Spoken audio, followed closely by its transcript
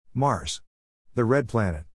Mars. The Red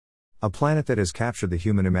Planet. A planet that has captured the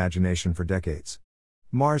human imagination for decades.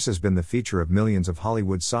 Mars has been the feature of millions of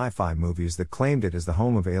Hollywood sci-fi movies that claimed it as the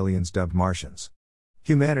home of aliens dubbed Martians.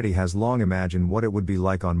 Humanity has long imagined what it would be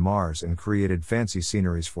like on Mars and created fancy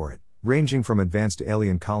sceneries for it, ranging from advanced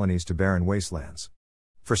alien colonies to barren wastelands.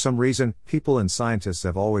 For some reason, people and scientists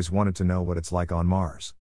have always wanted to know what it's like on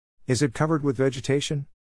Mars. Is it covered with vegetation?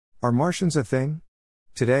 Are Martians a thing?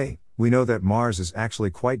 Today, we know that Mars is actually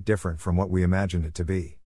quite different from what we imagined it to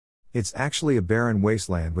be. It's actually a barren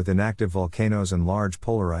wasteland with inactive volcanoes and large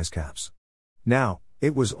polar ice caps. Now,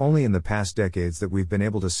 it was only in the past decades that we've been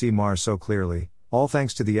able to see Mars so clearly, all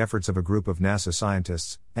thanks to the efforts of a group of NASA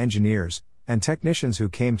scientists, engineers, and technicians who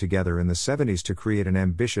came together in the 70s to create an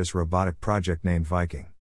ambitious robotic project named Viking.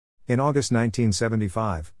 In August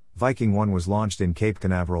 1975, Viking 1 was launched in Cape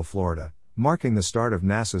Canaveral, Florida, marking the start of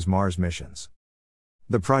NASA's Mars missions.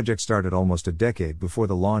 The project started almost a decade before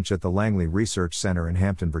the launch at the Langley Research Center in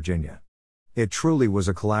Hampton, Virginia. It truly was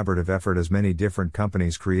a collaborative effort as many different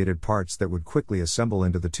companies created parts that would quickly assemble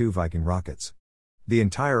into the two Viking rockets. The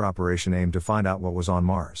entire operation aimed to find out what was on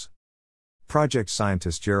Mars. Project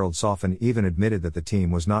scientist Gerald Soffin even admitted that the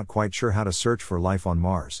team was not quite sure how to search for life on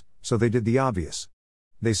Mars, so they did the obvious.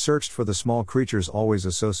 They searched for the small creatures always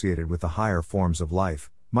associated with the higher forms of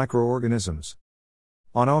life, microorganisms.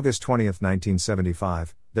 On August 20,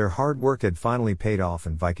 1975, their hard work had finally paid off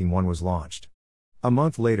and Viking 1 was launched. A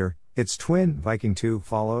month later, its twin, Viking 2,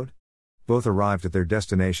 followed. Both arrived at their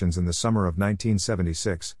destinations in the summer of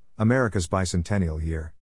 1976, America's bicentennial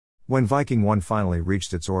year. When Viking 1 finally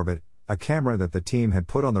reached its orbit, a camera that the team had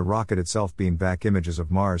put on the rocket itself beamed back images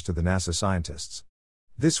of Mars to the NASA scientists.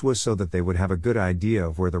 This was so that they would have a good idea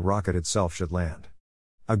of where the rocket itself should land.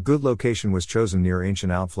 A good location was chosen near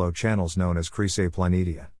ancient outflow channels known as Crisae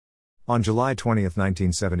Planitia. On July 20,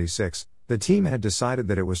 1976, the team had decided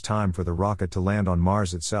that it was time for the rocket to land on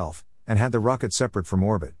Mars itself, and had the rocket separate from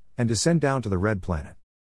orbit, and descend down to the Red Planet.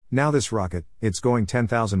 Now this rocket, it's going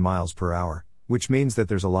 10,000 miles per hour, which means that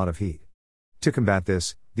there's a lot of heat. To combat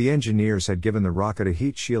this, the engineers had given the rocket a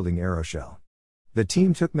heat-shielding aeroshell. The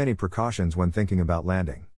team took many precautions when thinking about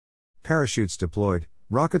landing. Parachutes deployed,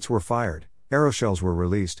 rockets were fired, aeroshells were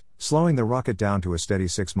released, slowing the rocket down to a steady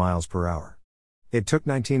 6 miles per hour. It took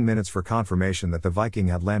 19 minutes for confirmation that the Viking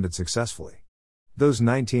had landed successfully. Those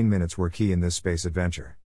 19 minutes were key in this space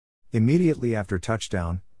adventure. Immediately after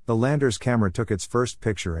touchdown, the lander's camera took its first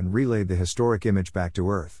picture and relayed the historic image back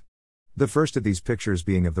to Earth. The first of these pictures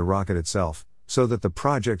being of the rocket itself, so that the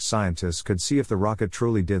project scientists could see if the rocket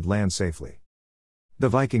truly did land safely. The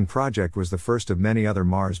Viking project was the first of many other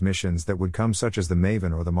Mars missions that would come, such as the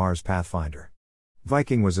Maven or the Mars Pathfinder.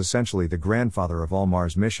 Viking was essentially the grandfather of all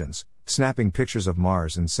Mars missions, snapping pictures of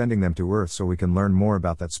Mars and sending them to Earth so we can learn more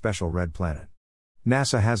about that special red planet.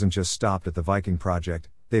 NASA hasn't just stopped at the Viking project,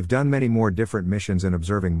 they've done many more different missions in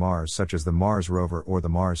observing Mars, such as the Mars rover or the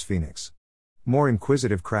Mars Phoenix. More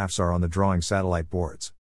inquisitive crafts are on the drawing satellite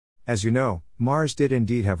boards. As you know, Mars did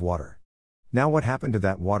indeed have water. Now what happened to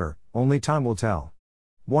that water, only time will tell.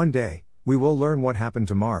 One day, we will learn what happened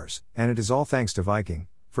to Mars, and it is all thanks to Viking,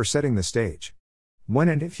 for setting the stage. When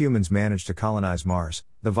and if humans manage to colonize Mars,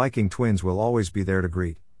 the Viking twins will always be there to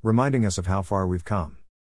greet, reminding us of how far we've come.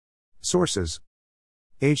 Sources: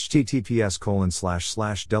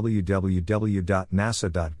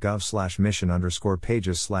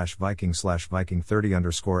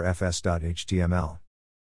 https://www.nasa.gov/mission_pages/viking/viking30_fs.html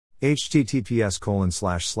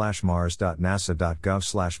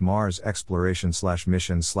https://mars.nasa.gov/mars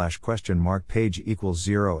exploration/mission/? Page equals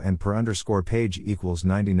 0 and per_page equals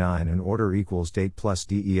 99 and order equals date plus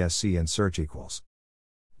DESC and search equals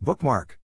bookmark.